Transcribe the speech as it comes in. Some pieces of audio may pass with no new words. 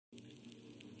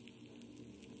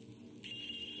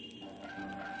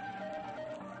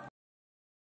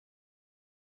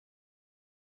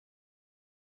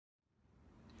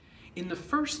In the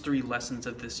first 3 lessons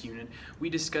of this unit, we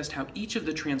discussed how each of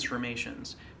the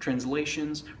transformations,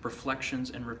 translations, reflections,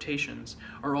 and rotations,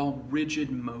 are all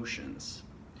rigid motions.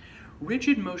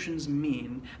 Rigid motions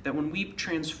mean that when we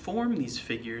transform these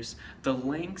figures, the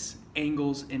lengths,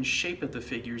 angles, and shape of the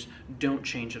figures don't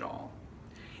change at all.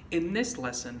 In this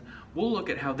lesson, we'll look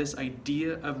at how this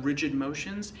idea of rigid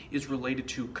motions is related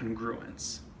to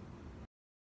congruence.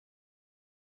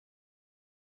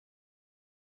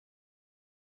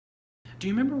 Do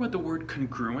you remember what the word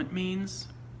congruent means?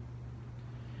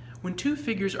 When 2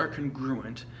 figures are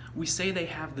congruent, we say they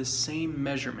have the same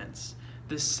measurements,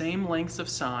 the same lengths of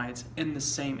sides, and the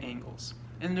same angles.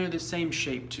 And they're the same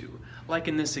shape too. Like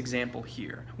in this example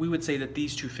here, we would say that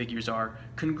these 2 figures are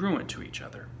congruent to each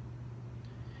other.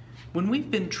 When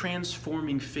we've been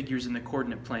transforming figures in the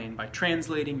coordinate plane by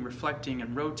translating, reflecting,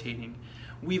 and rotating,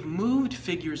 we've moved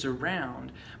figures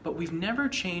around, but we've never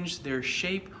changed their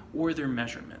shape or their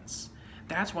measurements.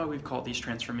 That's why we've called these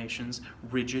transformations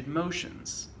rigid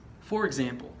motions. For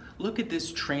example, look at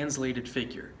this translated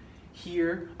figure.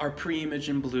 Here our pre-image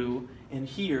in blue, and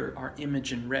here our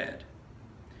image in red.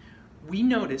 We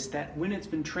notice that when it's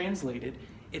been translated,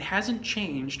 it hasn't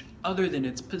changed other than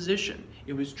its position.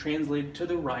 It was translated to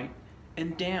the right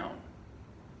and down.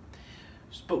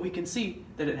 But we can see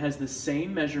that it has the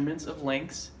same measurements of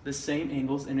lengths, the same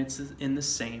angles, and it's in the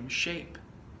same shape.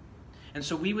 And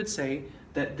so we would say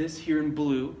that this here in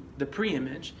blue, the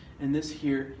pre-image, and this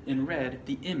here in red,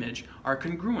 the image, are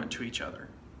congruent to each other.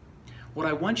 What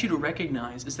I want you to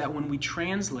recognize is that when we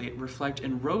translate, reflect,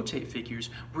 and rotate figures,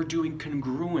 we're doing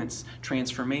congruence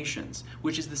transformations,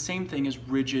 which is the same thing as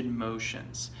rigid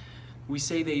motions. We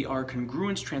say they are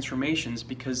congruence transformations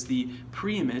because the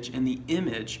pre-image and the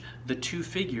image, the 2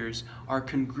 figures, are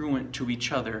congruent to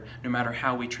each other no matter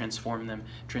how we transform them: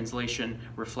 translation,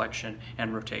 reflection,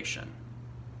 and rotation.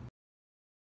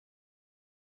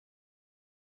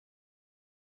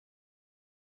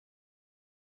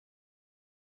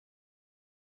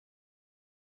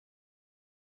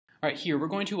 All right, here we're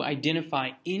going to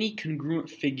identify any congruent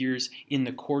figures in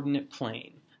the coordinate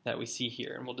plane that we see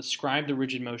here, and we'll describe the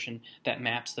rigid motion that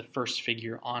maps the first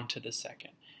figure onto the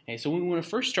second. Okay, so we want to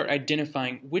first start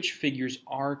identifying which figures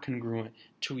are congruent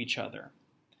to each other.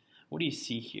 What do you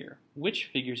see here? Which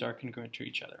figures are congruent to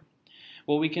each other?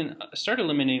 Well, we can start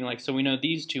eliminating, so we know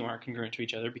these 2 aren't congruent to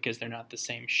each other because they're not the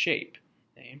same shape.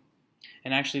 Okay?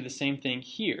 And actually the same thing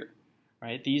here.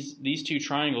 Right? These 2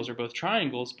 triangles are both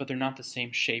triangles, but they're not the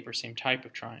same shape or same type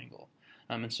of triangle.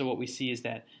 And so what we see is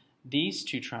that these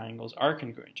 2 triangles are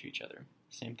congruent to each other.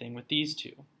 Same thing with these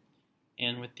 2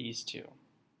 and with these 2.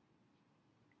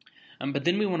 But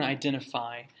then we want to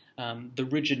identify the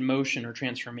rigid motion or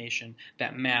transformation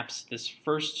that maps this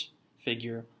first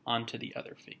figure onto the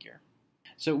other figure.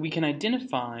 So we can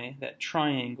identify that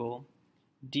triangle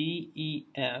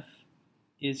DEF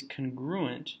is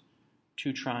congruent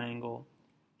to triangle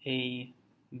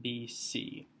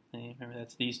ABC. Okay, remember,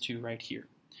 that's these 2 right here.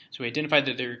 So we identified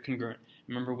that they're congruent.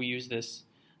 Remember, we use this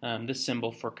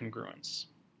symbol for congruence.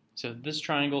 So this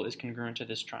triangle is congruent to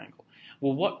this triangle.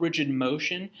 Well, what rigid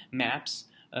motion maps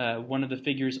one of the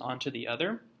figures onto the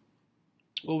other?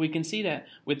 Well, we can see that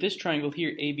with this triangle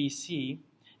here, ABC,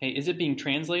 hey, is it being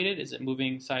translated? Is it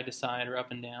moving side to side or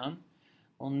up and down?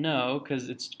 Well, no, because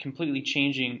it's completely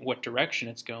changing what direction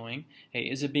it's going. Hey,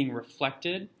 is it being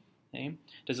reflected? Okay.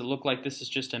 Does it look like this is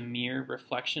just a mere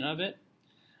reflection of it?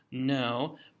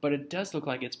 No, but it does look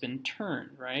like it's been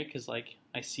turned, right? Because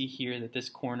I see here that this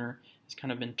corner has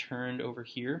kind of been turned over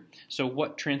here. So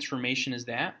what transformation is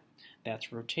that?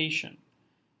 That's rotation.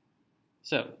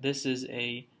 So this is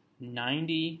a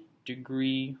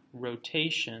 90-degree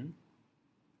rotation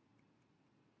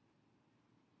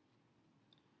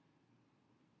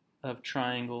of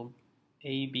triangle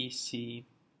ABC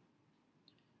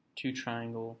to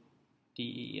triangle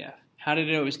DEF. How did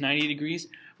I know it was 90 degrees?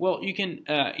 Well, you can,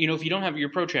 if you don't have your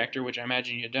protractor, which I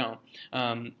imagine you don't,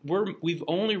 we've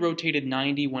only rotated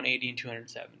 90, 180, and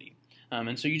 270.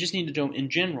 And so you just need to know in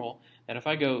general that if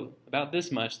I go about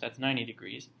this much, that's 90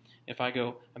 degrees. If I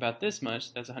go about this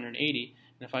much, that's 180.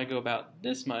 And if I go about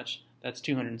this much, that's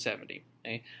 270.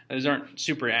 Okay? Those aren't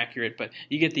super accurate, but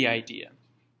you get the idea.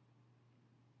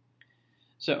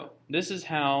 So this is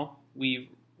how we've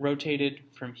rotated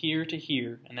from here to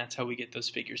here, and that's how we get those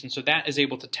figures. And so that is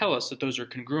able to tell us that those are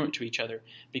congruent to each other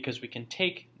because we can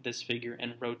take this figure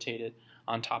and rotate it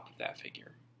on top of that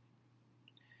figure.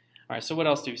 All right, so what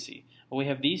else do we see? Well, we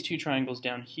have these 2 triangles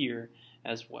down here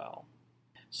as well.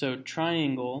 So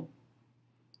triangle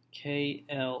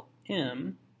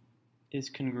KLM is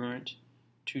congruent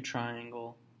to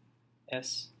triangle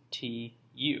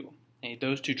STU. Okay,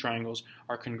 those two triangles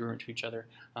are congruent to each other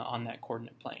on that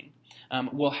coordinate plane.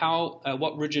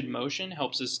 What rigid motion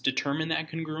helps us determine that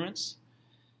congruence?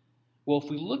 Well, if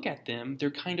we look at them,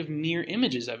 they're kind of mirror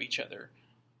images of each other.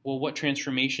 Well, what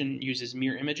transformation uses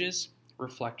mirror images?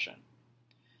 Reflection.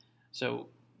 So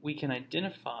we can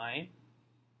identify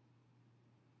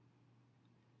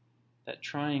that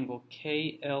triangle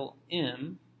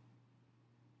KLM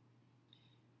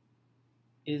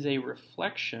is a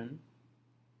reflection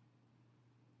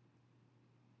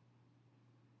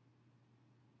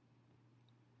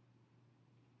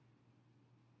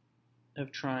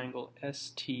of triangle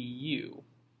STU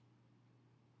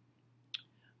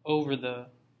over the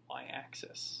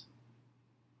y-axis.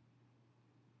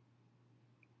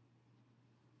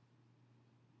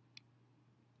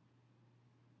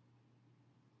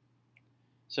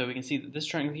 So we can see that this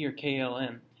triangle here,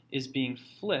 KLM, is being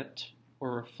flipped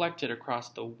or reflected across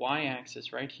the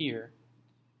y-axis right here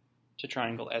to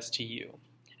triangle STU.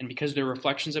 And because they're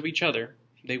reflections of each other,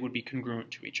 they would be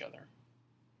congruent to each other.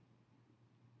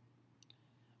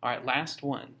 All right, last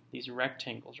one, these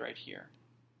rectangles right here.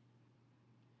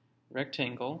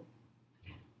 Rectangle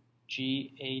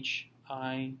GHIJ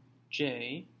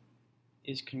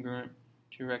is congruent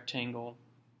to rectangle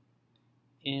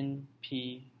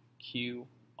NPQR.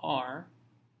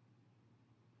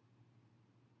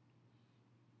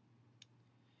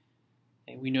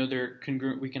 Okay, we know they're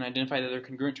congruent. We can identify that they're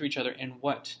congruent to each other. And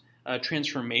what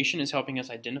transformation is helping us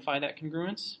identify that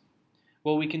congruence?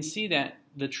 Well, we can see that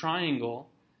the triangle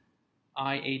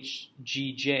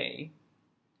IHGJ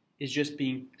is just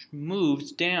being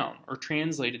moved down or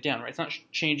translated down, right? It's not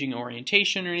changing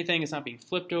orientation or anything. It's not being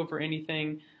flipped over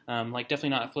anything, like definitely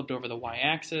not flipped over the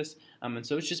y-axis. And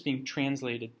so it's just being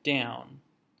translated down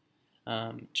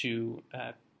to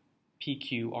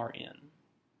PQRN.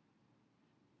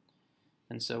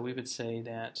 And so we would say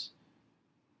that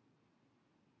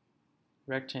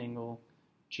rectangle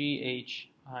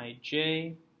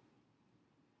GHIJ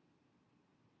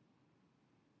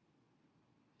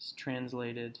is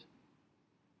translated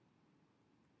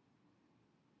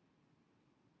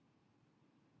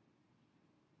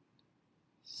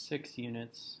six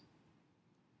units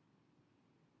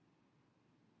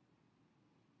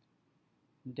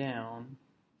down,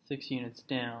 6 units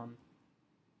down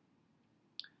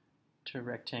to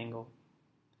rectangle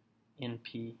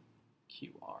NPQR.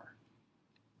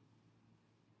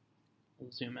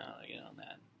 We'll zoom out again on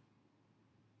that.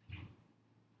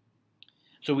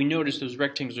 So we notice those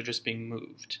rectangles are just being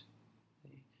moved.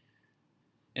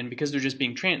 And because they're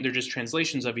just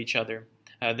translations of each other,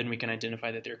 then we can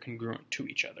identify that they're congruent to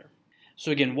each other.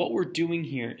 So again, what we're doing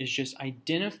here is just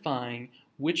identifying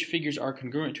which figures are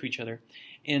congruent to each other.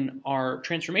 And our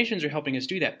transformations are helping us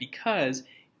do that because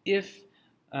if,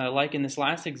 like in this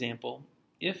last example,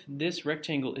 if this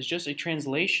rectangle is just a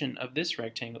translation of this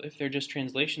rectangle, if they're just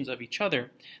translations of each other,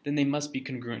 then they must be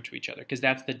congruent to each other because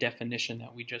that's the definition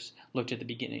that we just looked at the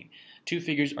beginning. Two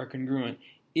figures are congruent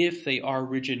if they are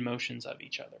rigid motions of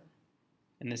each other.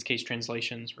 In this case,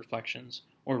 translations, reflections,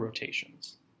 or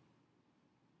rotations.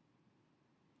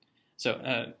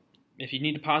 So if you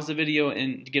need to pause the video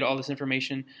and get all this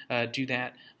information, do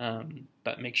that.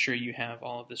 But make sure you have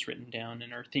all of this written down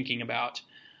and are thinking about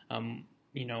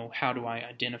how do I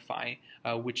identify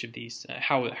which of these,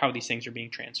 how these things are being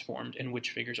transformed and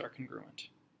which figures are congruent.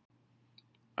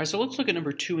 All right, so let's look at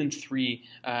number 2 and 3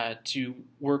 to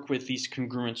work with these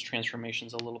congruence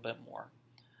transformations a little bit more.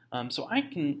 So I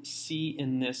can see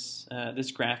in this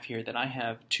graph here that I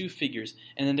have two figures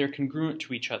and then they're congruent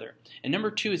to each other. And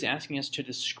number 2 is asking us to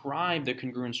describe the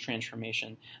congruence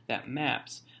transformation that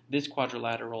maps this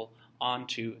quadrilateral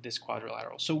onto this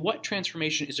quadrilateral. So what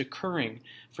transformation is occurring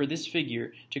for this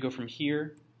figure to go from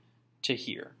here to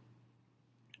here?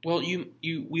 Well,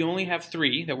 we only have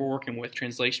 3 that we're working with: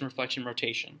 translation, reflection,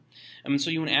 rotation. And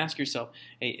so you want to ask yourself,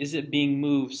 hey, is it being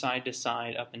moved side to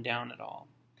side, up and down at all?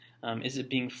 Is it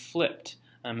being flipped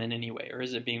in any way, or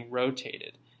is it being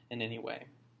rotated in any way?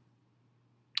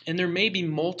 And there may be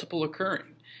multiple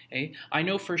occurring. Okay? I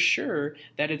know for sure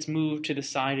that it's moved to the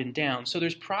side and down, so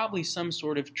there's probably some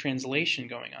sort of translation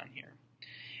going on here.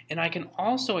 And I can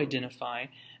also identify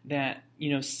that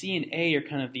C and A are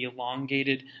kind of the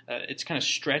elongated, it's kind of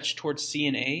stretched towards C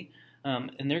and A,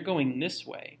 and they're going this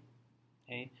way,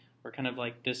 okay? Or kind of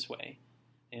like this way.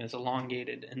 And it's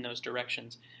elongated in those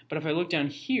directions. But if I look down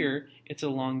here, it's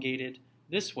elongated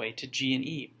this way to G and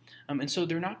E. And so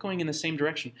they're not going in the same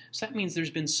direction. So that means there's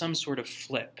been some sort of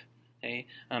flip. Okay?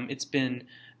 It's been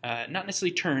not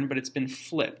necessarily turned, but it's been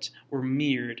flipped or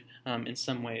mirrored in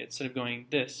some way. Instead of going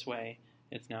this way,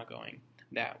 it's now going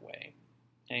that way.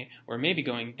 okay? Or maybe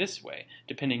going this way,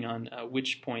 depending on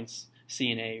which points C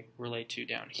and A relate to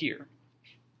down here.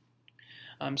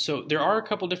 So there are a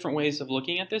couple different ways of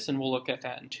looking at this, and we'll look at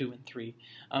that in 2 and 3.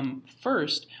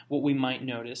 First, what we might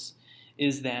notice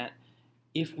is that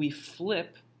if we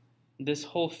flip this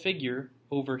whole figure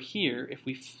over here, if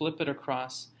we flip it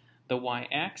across the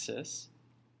y-axis,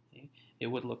 okay, it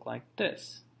would look like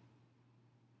this.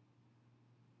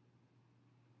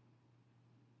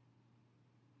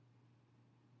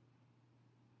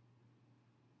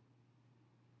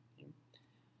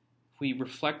 If we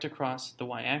reflect across the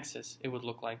y-axis, it would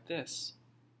look like this.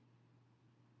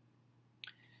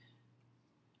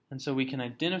 And so we can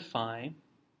identify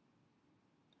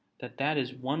that that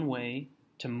is one way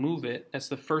to move it. That's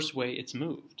the first way it's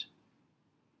moved.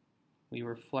 We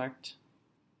reflect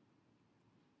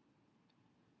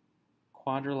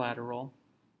quadrilateral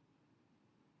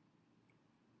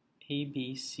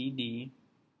ABCD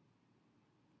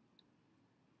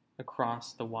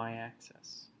across the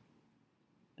y-axis.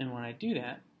 And when I do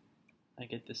that, I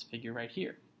get this figure right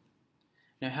here.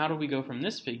 Now, how do we go from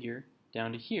this figure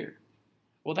down to here?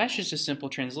 Well, that's just a simple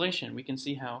translation. We can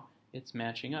see how it's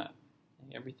matching up.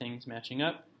 Everything's matching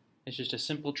up. It's just a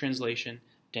simple translation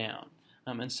down.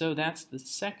 And so that's the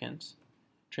second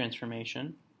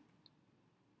transformation.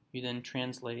 You then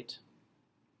translate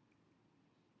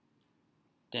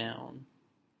down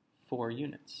 4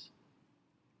 units.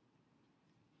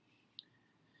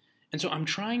 And so I'm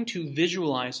trying to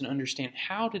visualize and understand,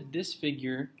 how did this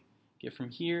figure get from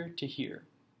here to here?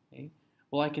 Okay.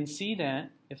 Well, I can see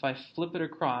that if I flip it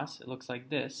across, it looks like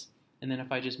this, and then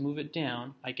if I just move it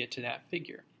down, I get to that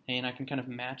figure. Okay. And I can kind of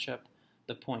match up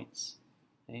the points.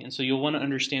 Okay. And so you'll want to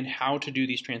understand how to do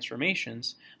these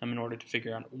transformations in order to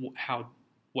figure out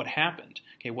what happened,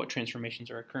 okay, what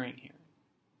transformations are occurring here.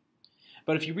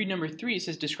 But if you read number 3, it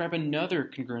says describe another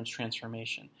congruence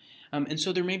transformation. And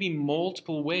so there may be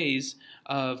multiple ways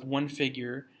of one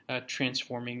figure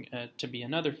transforming to be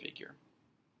another figure.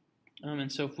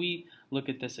 And so if we look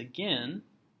at this again,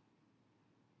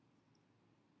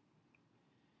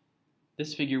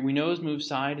 this figure we know is moved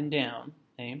side and down,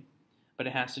 okay, but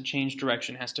it has to change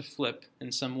direction, it has to flip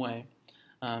in some way.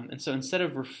 And so instead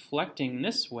of reflecting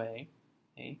this way,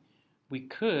 okay, we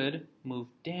could move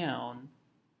down,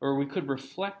 or we could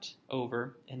reflect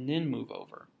over and then move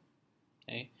over.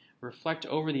 Okay? Reflect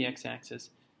over the x-axis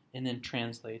and then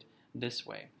translate this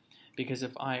way. Because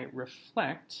if I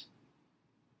reflect,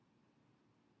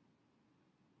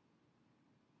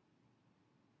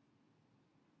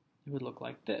 it would look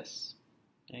like this.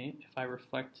 Okay? If I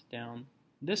reflect down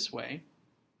this way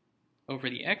over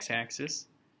the x-axis,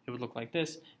 it would look like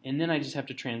this, and then I just have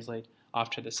to translate off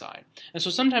to the side. And so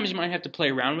sometimes you might have to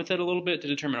play around with it a little bit to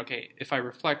determine, okay, if I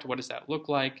reflect, what does that look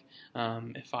like?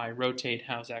 If I rotate,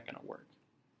 how's that going to work?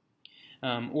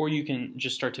 Or you can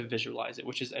just start to visualize it,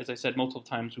 which is, as I said multiple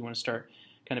times, we want to start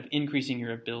kind of increasing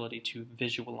your ability to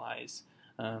visualize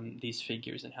these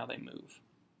figures and how they move.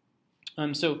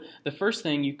 So the first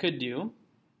thing you could do,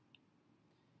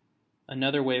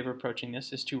 another way of approaching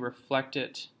this, is to reflect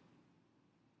it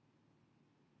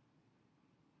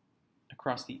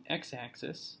across the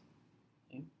x-axis.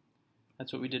 Okay.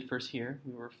 That's what we did first here.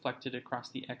 We reflected across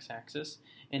the x-axis,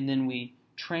 and then we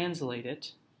translate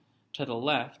it to the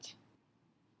left.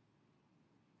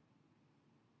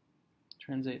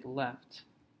 Translate left.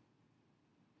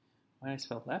 Why did I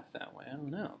spell left that way? I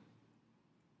don't know.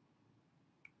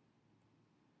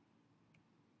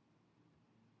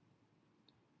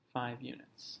 Five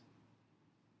units.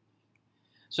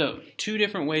 So, 2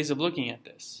 different ways of looking at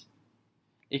this.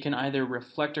 It can either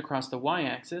reflect across the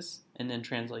y-axis and then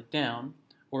translate down,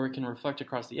 or it can reflect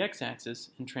across the x-axis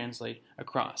and translate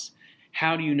across.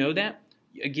 How do you know that?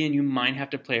 Again, you might have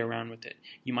to play around with it.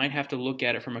 You might have to look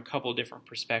at it from a couple different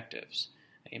perspectives.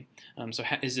 Okay? So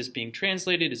is this being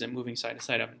translated? Is it moving side to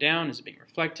side, up and down? Is it being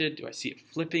reflected? Do I see it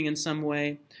flipping in some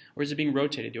way? Or is it being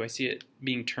rotated? Do I see it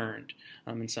being turned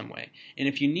in some way? And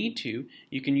if you need to,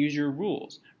 you can use your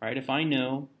rules, right? If I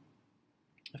know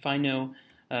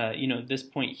this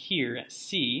point here at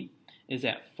C is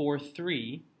at 4,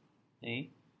 3, okay?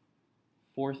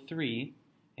 4, 3,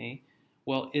 okay?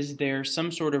 Well, is there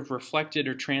some sort of reflected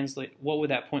or translate? What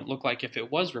would that point look like if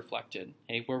it was reflected?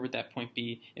 Okay? Where would that point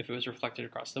be if it was reflected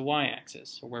across the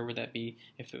y-axis? Or where would that be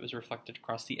if it was reflected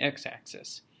across the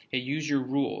x-axis? Okay, use your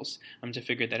rules to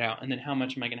figure that out. And then how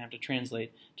much am I going to have to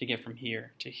translate to get from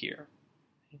here to here?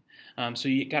 So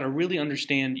you got to really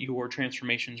understand your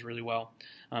transformations really well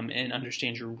and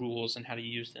understand your rules and how to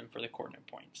use them for the coordinate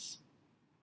points.